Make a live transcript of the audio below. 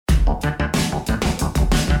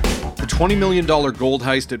The $20 million gold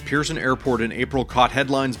heist at Pearson Airport in April caught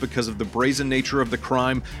headlines because of the brazen nature of the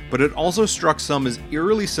crime, but it also struck some as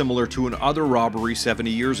eerily similar to another robbery 70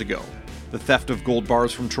 years ago. The theft of gold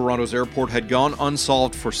bars from Toronto's airport had gone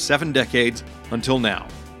unsolved for 7 decades until now.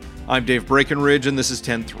 I'm Dave Breckenridge, and this is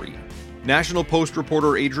 10-3. National Post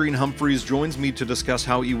reporter Adrian Humphreys joins me to discuss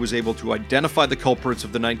how he was able to identify the culprits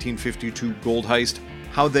of the 1952 gold heist,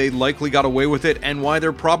 how they likely got away with it, and why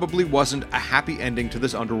there probably wasn't a happy ending to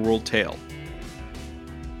this underworld tale.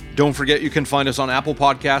 Don't forget you can find us on Apple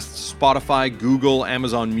Podcasts, Spotify, Google,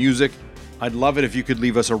 Amazon Music. I'd love it if you could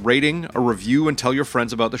leave us a rating, a review, and tell your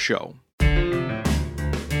friends about the show.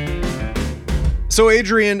 So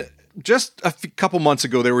Adrian, just a couple months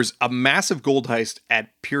ago, there was a massive gold heist at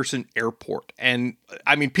Pearson Airport. And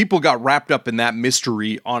I mean, people got wrapped up in that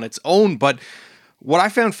mystery on its own, but what I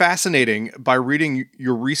found fascinating by reading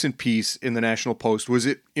your recent piece in the National Post was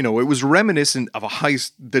it was reminiscent of a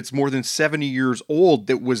heist that's more than 70 years old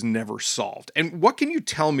that was never solved. And what can you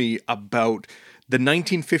tell me about the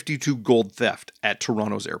 1952 gold theft at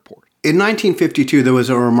Toronto's airport? In 1952, there was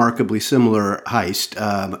a remarkably similar heist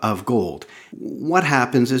of gold. What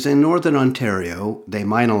happens is in Northern Ontario, they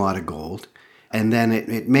mine a lot of gold, and then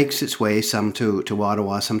it makes its way some to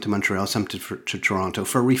Ottawa, some to Montreal, some to Toronto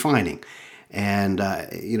for refining. And,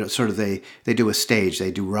 they do a stage.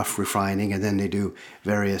 They do rough refining, and then they do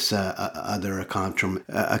various other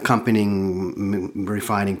accompanying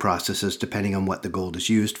refining processes depending on what the gold is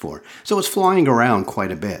used for. So it's flying around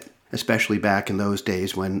quite a bit, especially back in those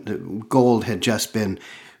days when gold had just been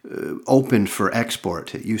opened for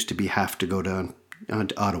export. It used to have to go to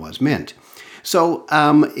Ottawa's mint. So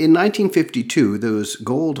in 1952, there was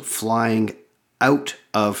gold flying out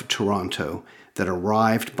of Toronto that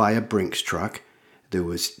arrived by a Brinks truck. There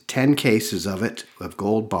was 10 cases of it, of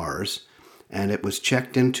gold bars, and it was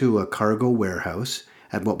checked into a cargo warehouse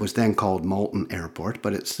at what was then called Moulton Airport,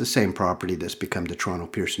 but it's the same property that's become the Toronto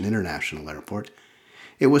Pearson International Airport.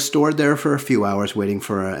 It was stored there for a few hours waiting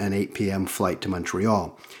for an 8 p.m. flight to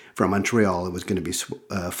Montreal. From Montreal, it was going to be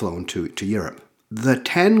flown to Europe. The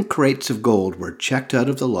 10 crates of gold were checked out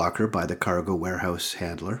of the locker by the cargo warehouse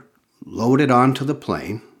handler, loaded onto the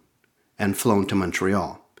plane, and flown to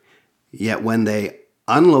Montreal. Yet when they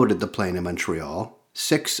unloaded the plane in Montreal,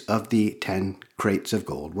 6 of the 10 crates of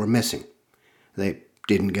gold were missing. They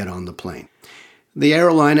didn't get on the plane. The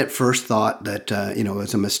airline at first thought that it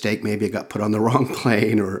was a mistake. Maybe it got put on the wrong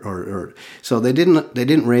plane, or so they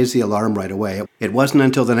didn't raise the alarm right away. It wasn't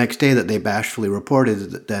until the next day that they bashfully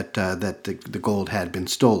reported that the gold had been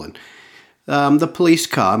stolen. The police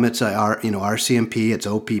come. It's RCMP, it's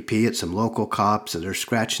OPP, it's some local cops, and they're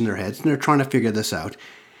scratching their heads and they're trying to figure this out.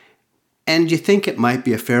 And you think it might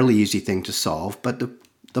be a fairly easy thing to solve, but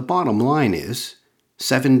the bottom line is,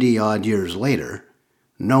 70 odd years later,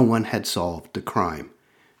 no one had solved the crime.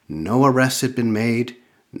 No arrests had been made,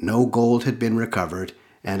 no gold had been recovered,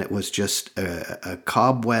 and it was just a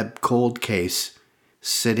cobweb cold case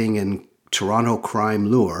sitting in Toronto crime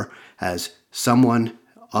lure as someone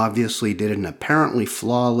obviously did an apparently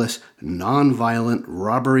flawless, non-violent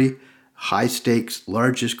robbery, high-stakes,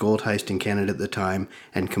 largest gold heist in Canada at the time,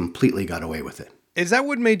 and completely got away with it. Is that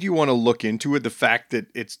what made you want to look into it? The fact that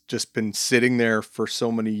it's just been sitting there for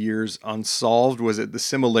so many years unsolved? Was it the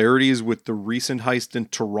similarities with the recent heist in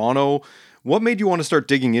Toronto? What made you want to start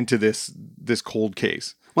digging into this cold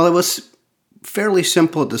case? Well, it was fairly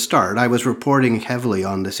simple at the start. I was reporting heavily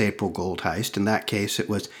on this April gold heist. In that case, it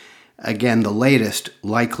was, again, the latest,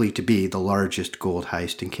 likely to be the largest gold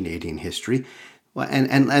heist in Canadian history.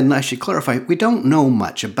 And I should clarify, we don't know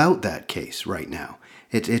much about that case right now.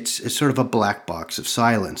 It's sort of a black box of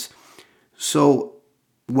silence. So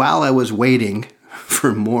while I was waiting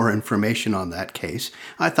for more information on that case,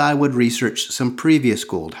 I thought I would research some previous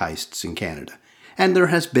gold heists in Canada. And there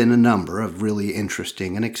has been a number of really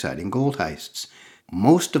interesting and exciting gold heists.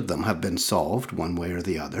 Most of them have been solved one way or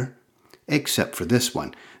the other, except for this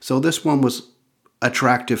one. So this one was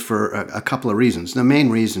attractive for a couple of reasons. The main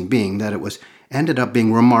reason being that it ended up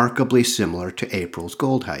being remarkably similar to April's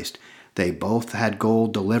gold heist. They both had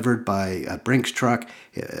gold delivered by a Brinks truck.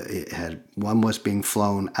 One was being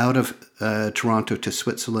flown out of Toronto to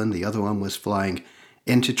Switzerland. The other one was flying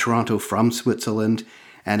into Toronto from Switzerland.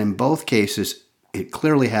 And in both cases, it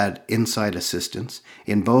clearly had inside assistance.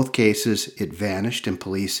 In both cases, it vanished, and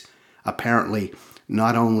police apparently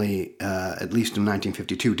not only, at least in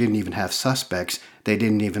 1952, didn't even have suspects. They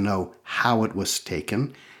didn't even know how it was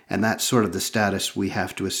taken. And that's sort of the status we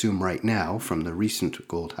have to assume right now from the recent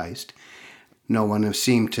gold heist. No one has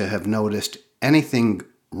seemed to have noticed anything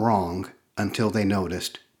wrong until they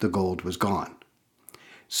noticed the gold was gone.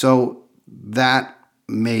 So that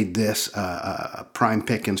made this prime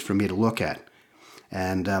pickings for me to look at.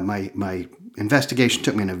 And my investigation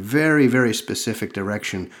took me in a very, very specific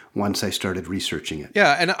direction once I started researching it.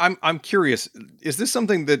 Yeah, and I'm curious, is this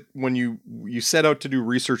something that when you set out to do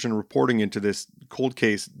research and reporting into this cold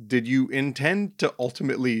case, did you intend to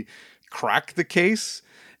ultimately crack the case?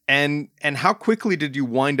 And how quickly did you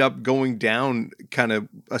wind up going down kind of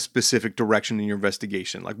a specific direction in your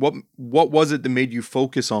investigation? Like what was it that made you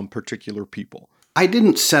focus on particular people? I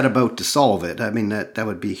didn't set about to solve it. I mean, that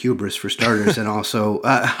would be hubris for starters. And also,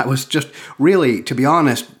 I was just really, to be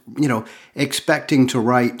honest, expecting to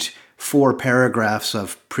write 4 paragraphs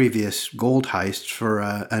of previous gold heists for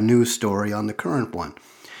a news story on the current one.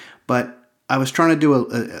 But I was trying to do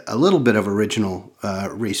a little bit of original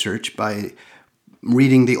research by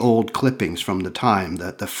reading the old clippings from the time,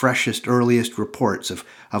 the freshest, earliest reports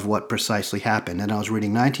of what precisely happened. And I was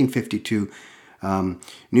reading 1952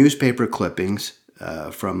 newspaper clippings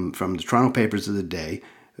from the Toronto papers of the day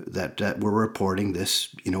that were reporting this,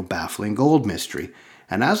 baffling gold mystery.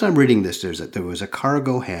 And as I'm reading this, there was a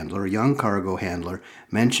cargo handler, a young cargo handler,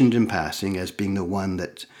 mentioned in passing as being the one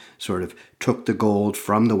that sort of took the gold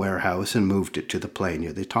from the warehouse and moved it to the plane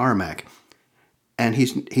near the tarmac. And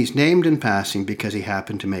he's named in passing because he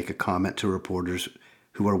happened to make a comment to reporters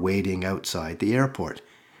who were waiting outside the airport.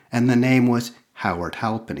 And the name was Howard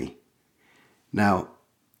Halpenny. Now,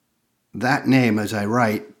 that name, as I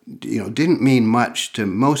write, didn't mean much to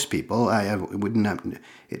most people.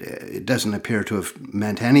 It doesn't appear to have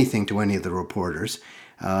meant anything to any of the reporters.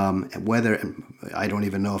 Whether I don't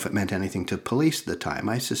even know if it meant anything to police at the time.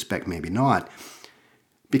 I suspect maybe not.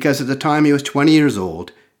 Because at the time he was 20 years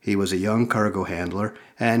old, he was a young cargo handler,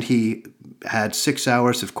 and he had 6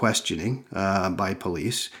 hours of questioning by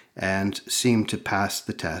police and seemed to pass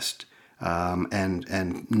the test,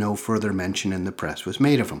 and no further mention in the press was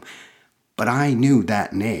made of him. But I knew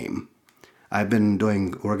that name. I've been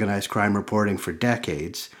doing organized crime reporting for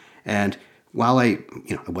decades, and while I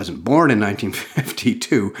wasn't born in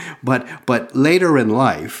 1952, but later in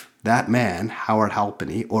life, that man, Howard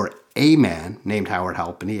Halpenny, or a man named Howard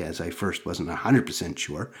Halpenny, as I first wasn't 100%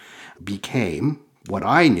 sure, became what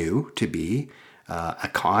I knew to be a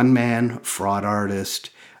con man, fraud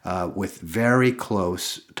artist, with very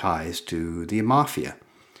close ties to the mafia.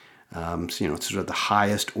 Sort of the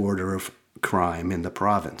highest order of crime in the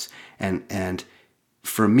province. And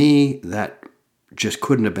for me, that just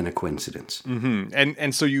couldn't have been a coincidence. Mm-hmm.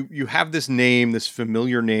 And so you have this name, this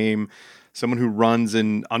familiar name, someone who runs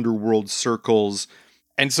in underworld circles.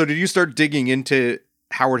 And so did you start digging into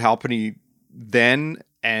Howard Halpenny then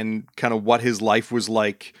and kind of what his life was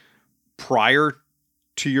like prior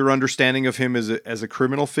to your understanding of him as a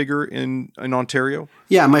criminal figure in Ontario?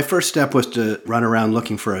 Yeah, my first step was to run around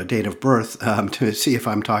looking for a date of birth to see if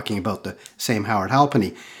I'm talking about the same Howard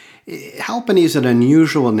Halpenny. Halpenny is an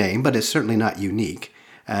unusual name, but it's certainly not unique.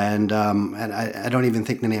 And I don't even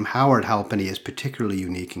think the name Howard Halpenny is particularly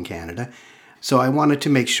unique in Canada. So I wanted to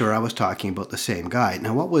make sure I was talking about the same guy.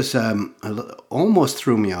 Now, what was almost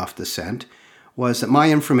threw me off the scent was that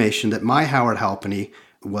my information that my Howard Halpenny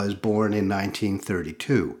was born in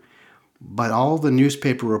 1932. But all the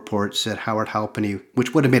newspaper reports said Howard Halpenny,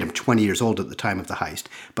 which would have made him 20 years old at the time of the heist,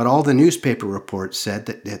 but all the newspaper reports said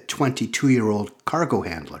that a 22-year-old cargo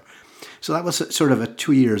handler. So that was sort of a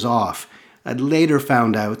 2 years off. I later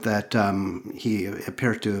found out that he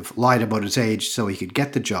appeared to have lied about his age so he could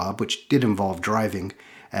get the job, which did involve driving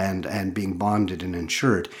and being bonded and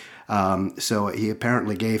insured. So he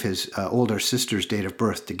apparently gave his older sister's date of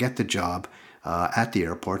birth to get the job at the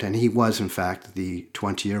airport, and he was, in fact, the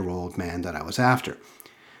 20-year-old man that I was after.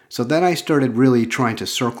 So then I started really trying to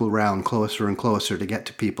circle around closer and closer to get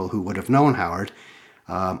to people who would have known Howard,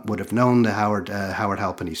 would have known the Howard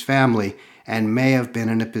Halpenny's family, and may have been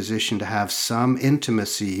in a position to have some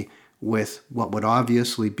intimacy with what would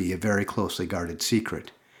obviously be a very closely guarded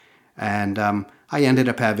secret. And I ended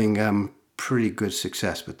up having pretty good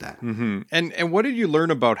success with that. Mm-hmm. And what did you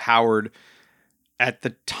learn about Howard at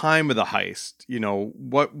the time of the heist?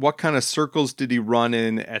 What kind of circles did he run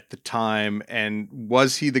in at the time? And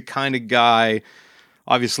was he the kind of guy,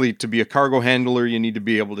 obviously to be a cargo handler, you need to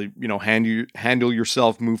be able to, handle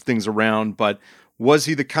yourself, move things around. But was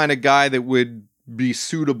he the kind of guy that would be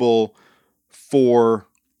suitable for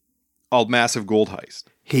a massive gold heist?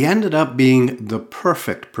 He ended up being the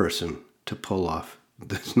perfect person to pull off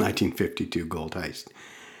this 1952 gold heist.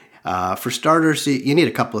 For starters, you need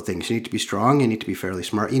a couple of things. You need to be strong, you need to be fairly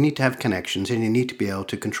smart, you need to have connections, and you need to be able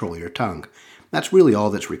to control your tongue. That's really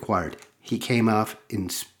all that's required. He came off in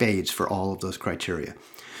spades for all of those criteria.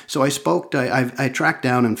 So I tracked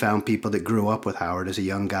down and found people that grew up with Howard as a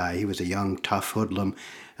young guy. He was a young, tough hoodlum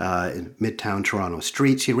in Midtown Toronto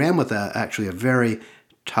streets. He ran with actually a very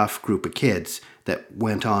tough group of kids that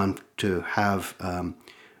went on to have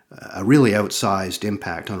a really outsized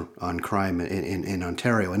impact on crime in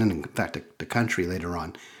Ontario and in fact the country later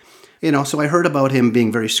on. So I heard about him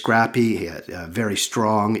being very scrappy, very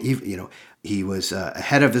strong. He was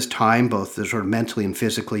ahead of his time, both sort of mentally and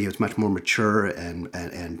physically. He was much more mature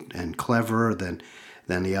and clever than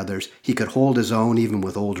the others. He could hold his own even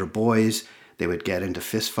with older boys. They would get into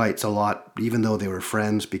fistfights a lot, even though they were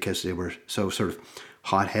friends, because they were so sort of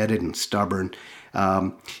hot-headed and stubborn.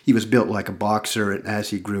 He was built like a boxer, and as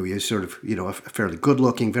he grew, he was sort of a fairly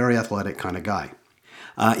good-looking, very athletic kind of guy.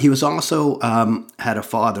 He was also had a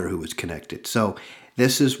father who was connected. So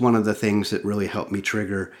this is one of the things that really helped me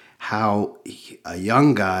trigger how a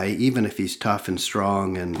young guy, even if he's tough and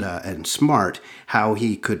strong and smart, how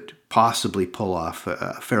he could possibly pull off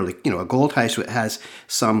a fairly, a gold heist that has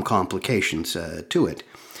some complications to it.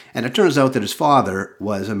 And it turns out that his father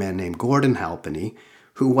was a man named Gordon Halpenny,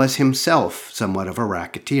 who was himself somewhat of a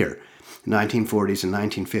racketeer. 1940s and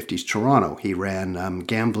 1950s Toronto. He ran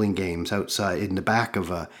gambling games outside in the back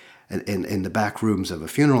of in the back rooms of a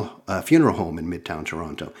funeral home in Midtown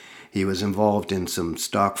Toronto. He was involved in some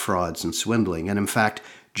stock frauds and swindling, and in fact,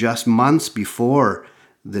 just months before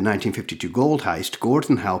the 1952 gold heist,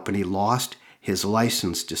 Gordon Halpenny lost his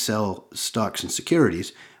license to sell stocks and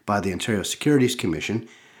securities by the Ontario Securities Commission.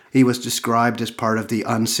 He was described as part of the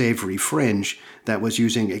unsavory fringe that was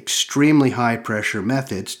using extremely high-pressure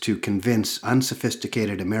methods to convince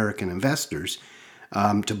unsophisticated American investors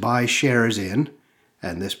to buy shares in,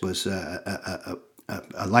 and this was a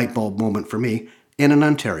light bulb moment for me, in an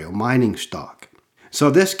Ontario mining stock.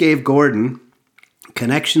 So this gave Gordon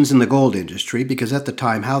connections in the gold industry, because at the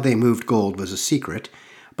time how they moved gold was a secret,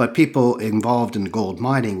 but people involved in gold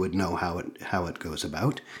mining would know how it goes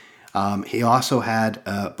about. He also had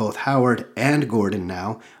both Howard and Gordon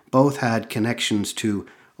now both had connections to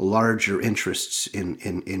larger interests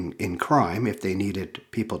in crime if they needed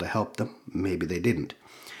people to help them. Maybe they didn't.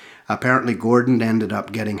 Apparently, Gordon ended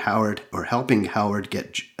up getting Howard or helping Howard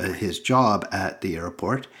get his job at the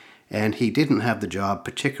airport, and he didn't have the job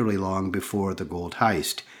particularly long before the gold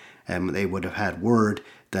heist. They would have had word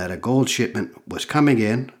that a gold shipment was coming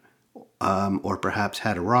in, or perhaps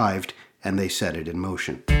had arrived, and they set it in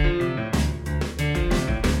motion.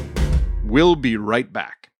 We'll be right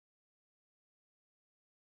back.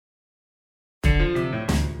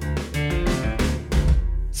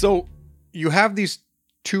 So you have these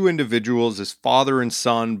two individuals, this father and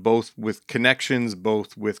son, both with connections,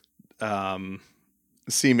 both with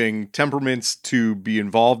seeming temperaments to be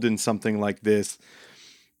involved in something like this.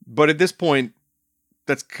 But at this point,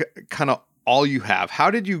 that's kind of all you have.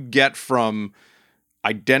 How did you get from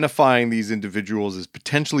identifying these individuals as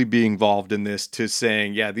potentially being involved in this to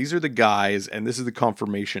saying, yeah, these are the guys and this is the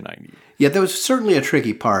confirmation I need? Yeah, that was certainly a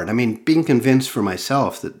tricky part. I mean, being convinced for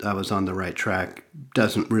myself that I was on the right track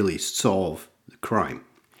doesn't really solve the crime.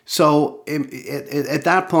 So at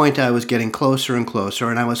that point, I was getting closer and closer,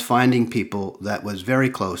 and I was finding people that was very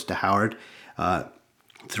close to Howard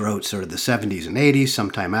throughout sort of the 70s and 80s,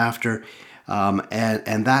 sometime after.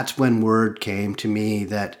 And that's when word came to me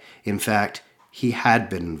that, in fact, he had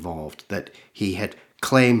been involved, that he had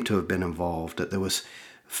claimed to have been involved, that there was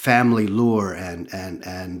family lure and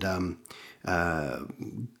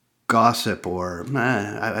gossip, or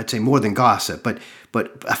I'd say more than gossip, but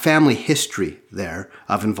a family history there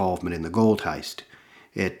of involvement in the gold heist.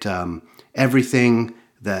 Everything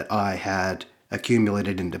that I had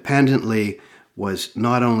accumulated independently was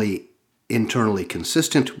not only internally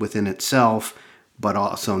consistent within itself, but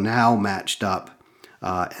also now matched up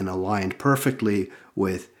and aligned perfectly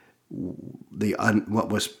with what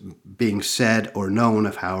was being said or known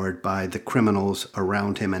of Howard by the criminals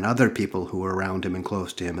around him and other people who were around him and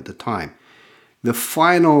close to him at the time. The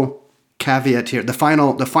final caveat here, the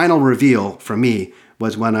final reveal for me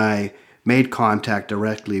was when I made contact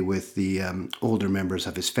directly with the older members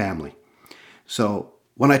of his family. So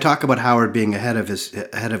when I talk about Howard being ahead of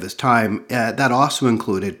his time, that also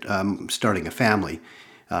included starting a family.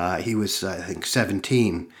 He was, I think,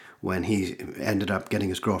 17 when he ended up getting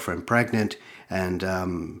his girlfriend pregnant,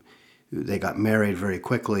 and they got married very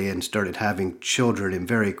quickly and started having children in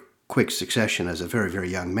very quick succession as a very, very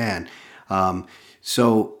young man.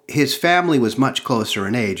 So his family was much closer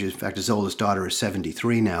in age. In fact, his oldest daughter is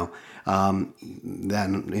 73 now, than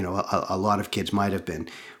a lot of kids might have been,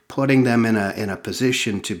 putting them in a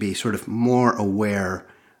position to be sort of more aware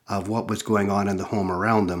of what was going on in the home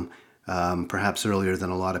around them, perhaps earlier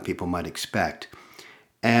than a lot of people might expect.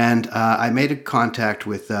 And I made a contact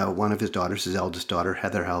with one of his daughters, his eldest daughter,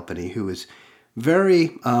 Heather Halpenny, who was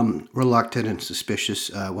very reluctant and suspicious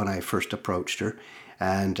when I first approached her.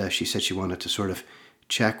 And she said she wanted to sort of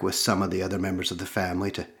check with some of the other members of the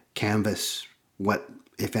family to canvass what,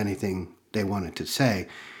 if anything, they wanted to say.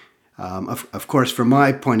 Of course, from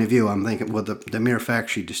my point of view, I'm thinking, well, the mere fact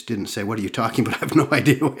she just didn't say, what are you talking about? I have no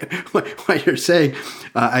idea what you're saying.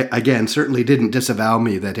 I, again, certainly didn't disavow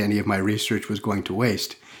me that any of my research was going to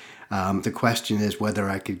waste. The question is whether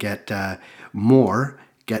I could get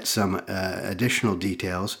get some additional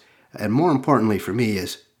details, and more importantly for me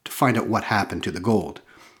is to find out what happened to the gold,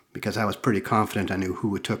 because I was pretty confident I knew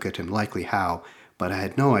who took it and likely how, but I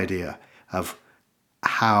had no idea of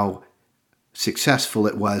how successful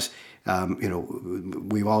it was.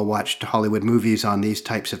 We've all watched Hollywood movies on these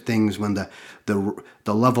types of things when the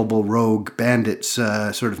lovable rogue bandits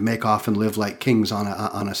sort of make off and live like kings on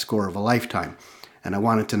a score of a lifetime. And I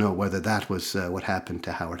wanted to know whether that was what happened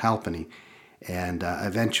to Howard Halpenny. And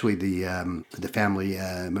eventually, the family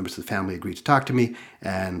members of the family agreed to talk to me,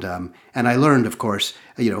 and I learned, of course,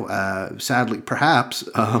 sadly, perhaps,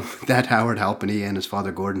 that Howard Halpenny and his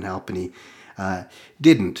father Gordon Halpenny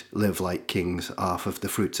didn't live like kings off of the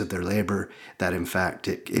fruits of their labor. That, in fact,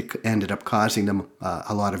 it ended up causing them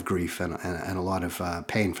a lot of grief and a lot of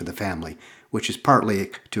pain for the family, which is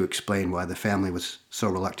partly to explain why the family was so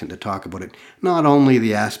reluctant to talk about it. Not only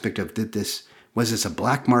the aspect of was this a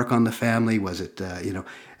black mark on the family? Was it,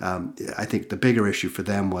 I think the bigger issue for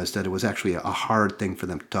them was that it was actually a hard thing for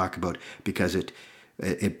them to talk about because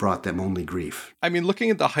it brought them only grief. I mean, looking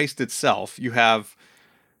at the heist itself, you have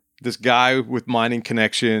this guy with mining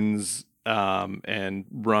connections and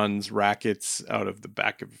runs rackets out of the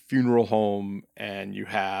back of a funeral home, and you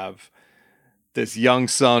have this young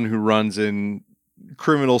son who runs in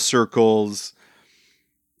criminal circles.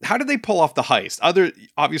 How did they pull off the heist?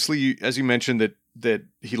 Obviously, as you mentioned, that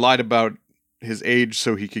he lied about his age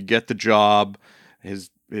so he could get the job. His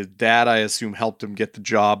dad, I assume, helped him get the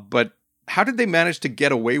job. But how did they manage to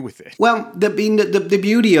get away with it? Well, the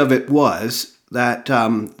beauty of it was that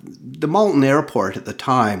the Malton Airport at the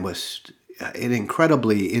time was an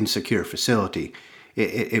incredibly insecure facility.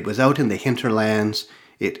 It was out in the hinterlands.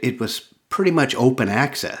 It was pretty much open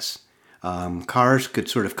access. Cars could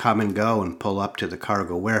sort of come and go and pull up to the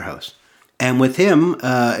cargo warehouse. And with him,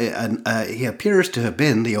 he appears to have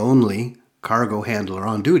been the only cargo handler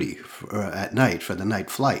on duty at night for the night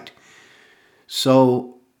flight.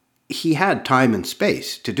 So he had time and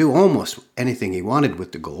space to do almost anything he wanted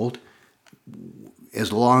with the gold,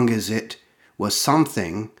 as long as it was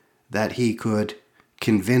something that he could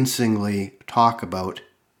convincingly talk about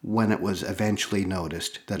when it was eventually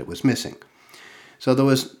noticed that it was missing. So there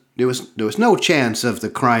was no chance of the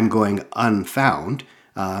crime going unfound.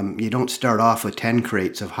 You don't start off with 10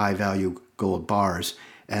 crates of high-value gold bars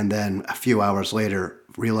and then a few hours later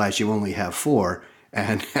realize you only have 4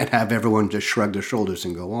 and have everyone just shrug their shoulders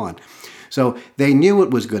and go on. So they knew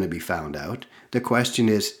it was going to be found out. The question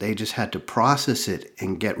is, they just had to process it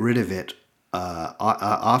and get rid of it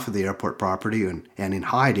off of the airport property and in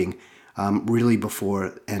hiding really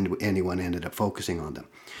before anyone ended up focusing on them.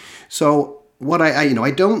 So what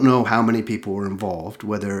I don't know how many people were involved,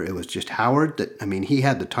 whether it was just Howard. He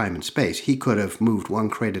had the time and space. He could have moved one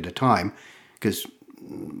crate at a time because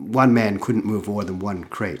one man couldn't move more than one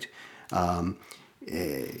crate.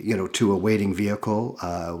 To a waiting vehicle.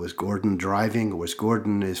 Was Gordon driving? Was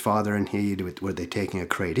Gordon, his father, and he, were they taking a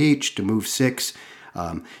crate each to move 6?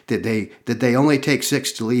 Did they only take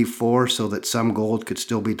 6 to leave 4 so that some gold could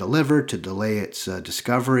still be delivered to delay its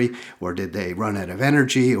discovery? Or did they run out of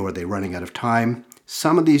energy? Or are they running out of time?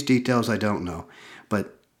 Some of these details I don't know.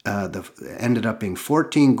 But ended up being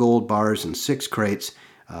 14 gold bars and 6 crates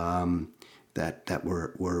that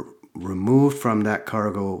were removed from that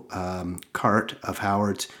cargo cart of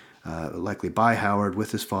Howard's, likely by Howard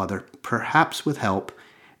with his father, perhaps with help.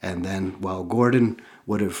 And then while Gordon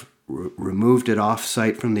would have removed it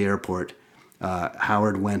off-site from the airport,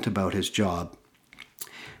 Howard went about his job.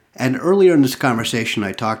 And earlier in this conversation,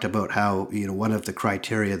 I talked about how one of the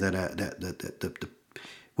criteria that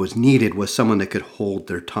was needed was someone that could hold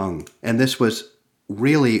their tongue, and this was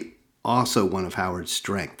really also one of Howard's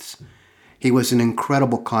strengths. He was an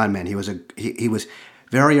incredible con man. He was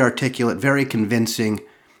very articulate, very convincing,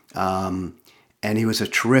 and he was a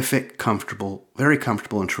very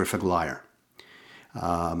comfortable and terrific liar.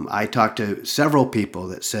 I talked to several people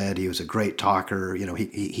that said he was a great talker.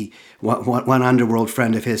 One underworld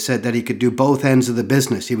friend of his said that he could do both ends of the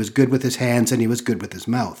business. He was good with his hands and he was good with his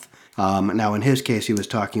mouth. Now, in his case, he was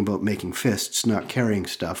talking about making fists, not carrying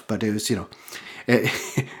stuff. But it was,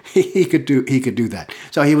 he could do that.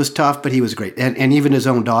 So he was tough, but he was great. And even his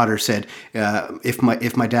own daughter said, if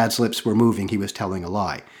my dad's lips were moving, he was telling a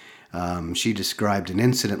lie. She described an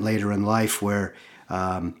incident later in life where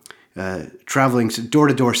traveling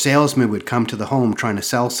door-to-door salesmen would come to the home trying to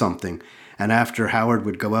sell something. And after Howard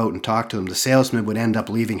would go out and talk to them, the salesman would end up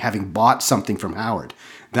leaving having bought something from Howard.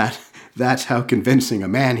 That's how convincing a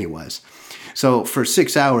man he was. So for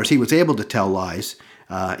 6 hours, he was able to tell lies.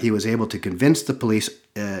 He was able to convince the police,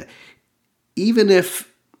 even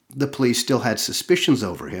if the police still had suspicions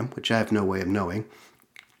over him, which I have no way of knowing.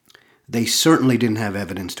 They certainly didn't have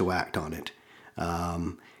evidence to act on it.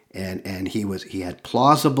 And he had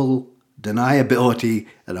plausible deniability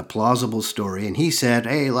and a plausible story. And he said,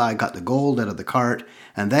 hey, I got the gold out of the cart.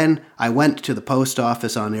 And then I went to the post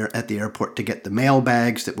office at the airport to get the mail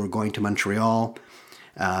bags that were going to Montreal.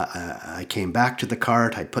 I came back to the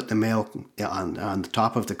cart. I put the mail on the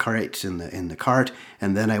top of the crates in the cart.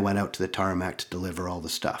 And then I went out to the tarmac to deliver all the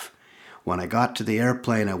stuff. When I got to the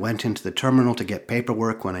airplane, I went into the terminal to get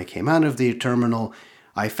paperwork. When I came out of the terminal,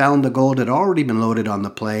 I found the gold had already been loaded on the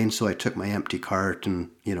plane, so I took my empty cart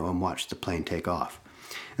and watched the plane take off.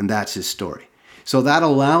 And that's his story. So that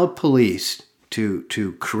allowed police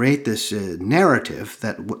to create this narrative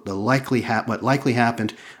that what likely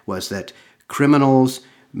happened was that criminals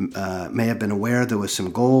may have been aware there was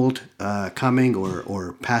some gold coming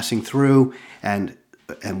or passing through, and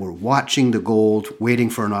were watching the gold, waiting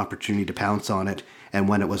for an opportunity to pounce on it. And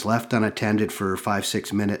when it was left unattended for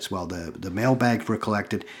 5-6 minutes while the mailbags were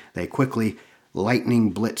collected, they quickly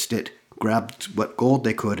lightning blitzed it, grabbed what gold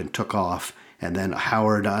they could and took off. And then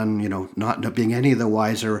Howard, not being any the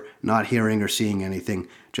wiser, not hearing or seeing anything,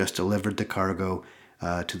 just delivered the cargo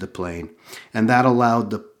to the plane. And that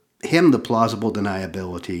allowed him the plausible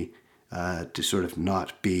deniability to sort of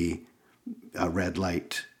not be a red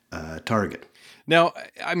light target. Now,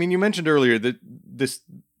 I mean, you mentioned earlier that this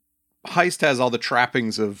heist has all the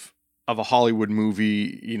trappings of a Hollywood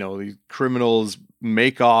movie. The criminals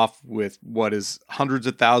make off with what is hundreds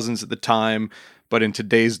of thousands at the time, but in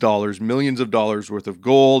today's dollars, millions of dollars worth of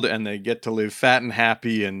gold, and they get to live fat and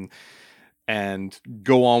happy and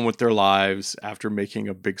go on with their lives after making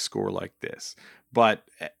a big score like this. But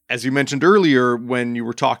as you mentioned earlier, when you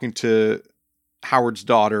were talking to Howard's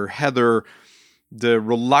daughter, Heather, the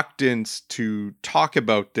reluctance to talk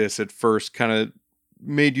about this at first kind of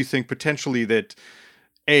made you think potentially that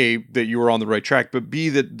A, that you were on the right track, but B,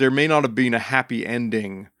 that there may not have been a happy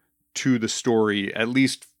ending to the story, at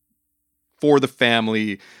least for the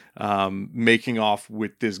family making off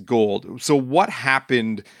with this gold. So what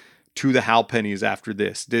happened to the Halpennies after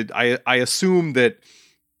this? I assume that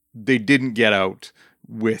they didn't get out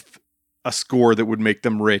with a score that would make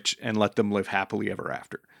them rich and let them live happily ever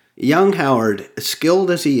after. Young Howard,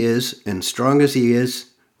 skilled as he is and strong as he is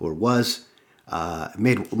or was,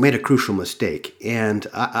 made a crucial mistake. And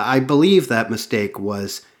I believe that mistake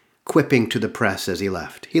was quipping to the press as he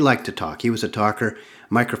left. He liked to talk. He was a talker.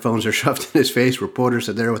 Microphones are shoved in his face. Reporters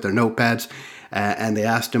are there with their notepads. And they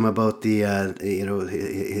asked him about his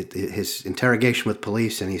interrogation with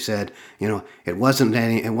police. And he said, it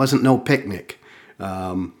wasn't no picnic.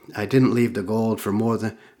 I didn't leave the gold for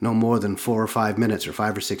no more than 4 or 5 minutes or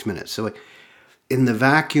 5 or 6 minutes. So in the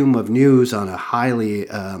vacuum of news on a highly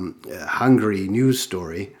hungry news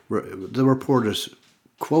story, the reporters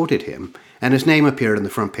quoted him, and his name appeared on the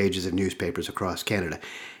front pages of newspapers across Canada.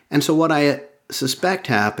 And so what I suspect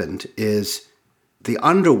happened is the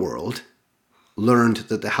underworld learned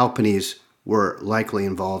that the Halpennies were likely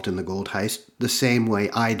involved in the gold heist the same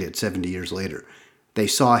way I did 70 years later. They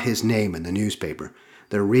saw his name in the newspaper.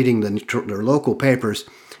 They're reading their local papers,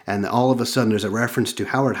 and all of a sudden there's a reference to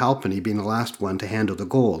Howard Halpenny being the last one to handle the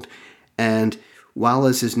gold. And while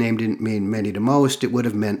as his name didn't mean many to most, it would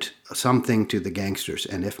have meant something to the gangsters,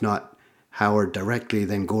 and if not Howard directly,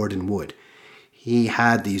 then Gordon would. He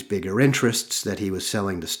had these bigger interests that he was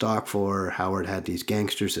selling the stock for. Howard had these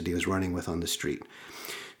gangsters that he was running with on the street.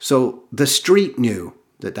 So the street knew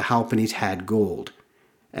that the Halpennies had gold.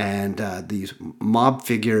 And these mob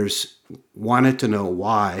figures wanted to know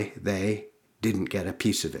why they didn't get a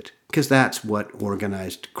piece of it. Because that's what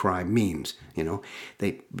organized crime means.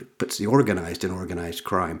 They puts the organized in organized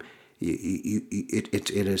crime. It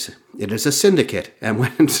is a syndicate. And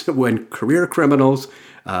when career criminals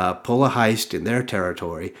pull a heist in their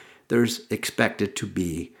territory, there's expected to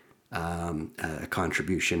be a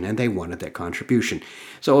contribution, and they wanted that contribution.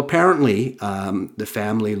 So apparently, the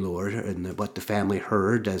family lore and what the family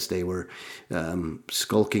heard as they were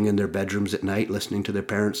skulking in their bedrooms at night, listening to their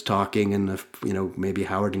parents talking, and maybe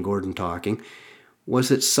Howard and Gordon talking, was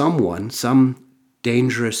that some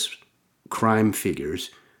dangerous crime figures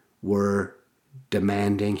were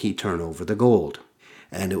demanding he turn over the gold.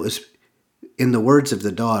 And it was, in the words of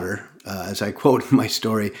the daughter, as I quote in my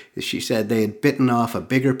story, she said they had bitten off a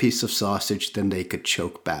bigger piece of sausage than they could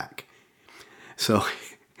choke back. So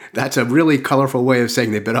that's a really colorful way of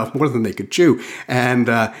saying they bit off more than they could chew. And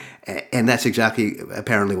that's exactly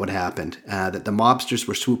apparently what happened, that the mobsters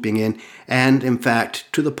were swooping in, and in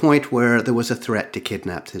fact, to the point where there was a threat to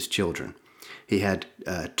kidnap his children. He had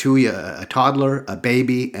a toddler, a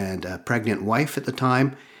baby, and a pregnant wife at the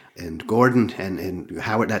time. And Gordon and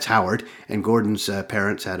Howard, that's Howard, and Gordon's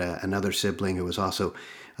parents had another sibling who was also,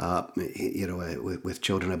 with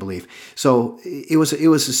children, I believe. So it was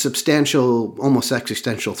a substantial, almost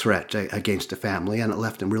existential threat against the family, and it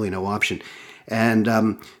left them really no option. And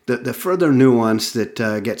the further nuance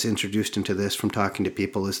that gets introduced into this from talking to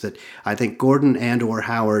people is that I think Gordon and or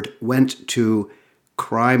Howard went to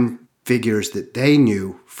crime figures that they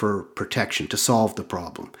knew for protection to solve the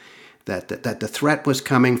problem. That the threat was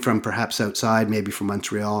coming from perhaps outside, maybe from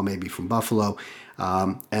Montreal, maybe from Buffalo,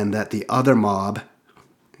 and that the other mob,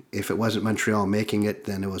 if it wasn't Montreal making it,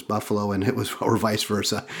 then it was Buffalo, and it was, or vice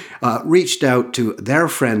versa, reached out to their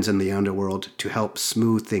friends in the underworld to help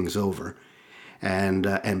smooth things over.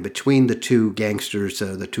 And between the two gangsters,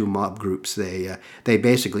 the two mob groups, they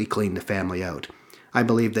basically cleaned the family out. I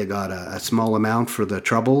believe they got a small amount for the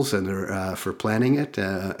troubles and for planning it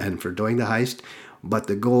and for doing the heist. But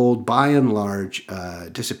the gold, by and large,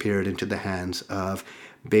 disappeared into the hands of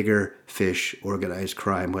bigger fish organized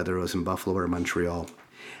crime, whether it was in Buffalo or Montreal,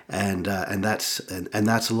 and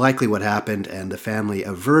that's likely what happened. And the family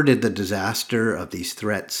averted the disaster of these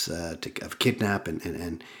threats of kidnap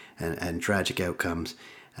and tragic outcomes.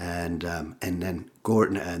 And then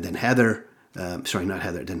Gordon and then Heather,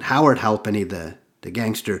 then Howard Halpenny, the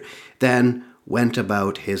gangster, then went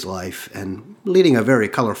about his life and leading a very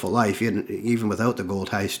colorful life, even without the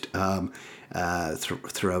gold heist,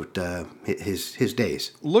 throughout his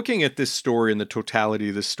days. Looking at this story and the totality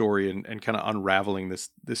of this story and kind of unraveling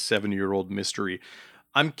this 7-year-old mystery,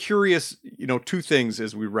 I'm curious, two things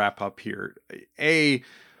as we wrap up here. A,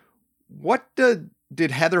 what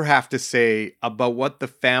did Heather have to say about what the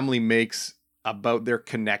family makes about their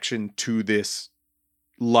connection to this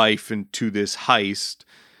life and to this heist?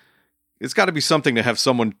 It's got to be something to have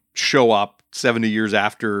someone show up 70 years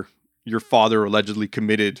after your father allegedly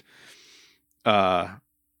committed an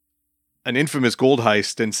infamous gold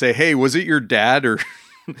heist and say, "Hey, was it your dad or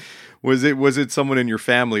was it someone in your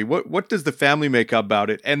family?" What does the family make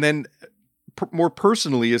about it? And then more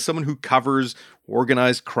personally, as someone who covers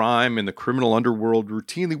organized crime and the criminal underworld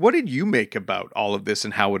routinely, what did you make about all of this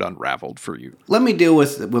and how it unraveled for you? Let me deal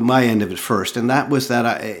with my end of it first, and that was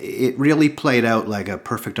that it really played out like a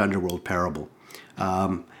perfect underworld parable.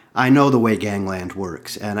 I know the way gangland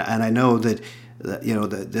works, and I know that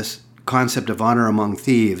this concept of honor among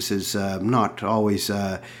thieves is not always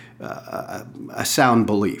a sound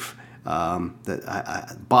belief.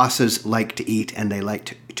 Bosses like to eat, and they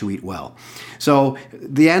like to eat well. So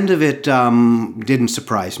the end of it didn't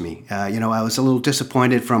surprise me. I was a little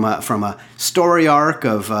disappointed from a story arc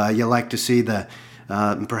of you like to see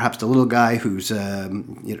perhaps the little guy who's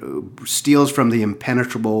steals from the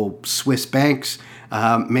impenetrable Swiss banks,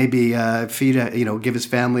 maybe give his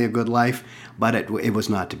family a good life, but it was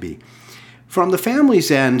not to be. From the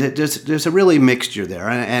family's end, there's a really mixture there,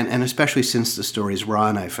 and especially since the story's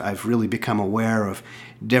run, I've really become aware of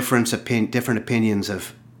different opinions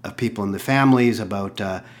of people in the families about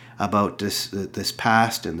this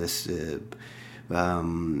past and this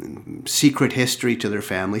secret history to their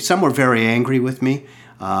family. Some were very angry with me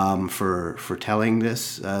for telling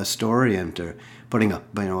this story and putting a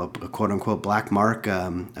quote unquote black mark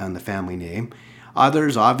on the family name.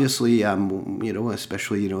 Others, obviously,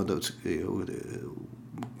 especially those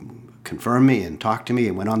confirmed me and talked to me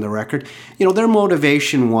and went on the record. Their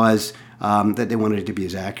motivation was that they wanted it to be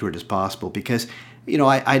as accurate as possible because,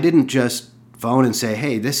 I didn't just phone and say,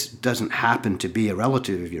 "Hey, this doesn't happen to be a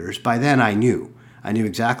relative of yours." By then, I knew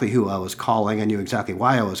exactly who I was calling. I knew exactly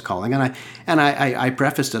why I was calling, and I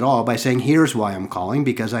prefaced it all by saying, "Here's why I'm calling,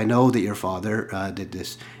 because I know that your father did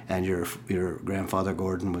this, and your grandfather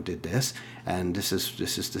Gordon did this, and this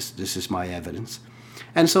is my evidence."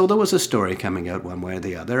 And so there was a story coming out one way or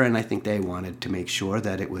the other, and I think they wanted to make sure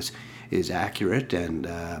that it is accurate and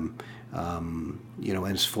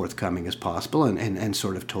as forthcoming as possible, and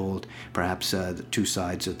sort of told perhaps the two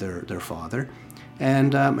sides of their father.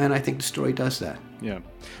 And I think the story does that. Yeah.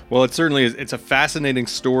 Well, it certainly is. It's a fascinating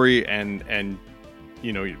story, and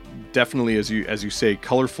definitely, as you say,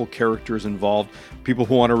 colorful characters involved. People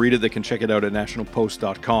who want to read it, they can check it out at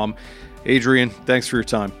nationalpost.com. Adrian, thanks for your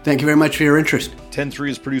time. Thank you very much for your interest. 10-3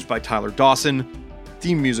 is produced by Tyler Dawson.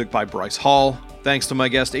 Theme music by Bryce Hall. Thanks to my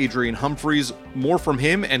guest Adrian Humphreys. More from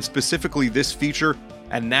him and specifically this feature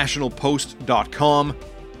at nationalpost.com.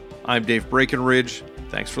 I'm Dave Breckenridge.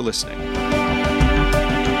 Thanks for listening.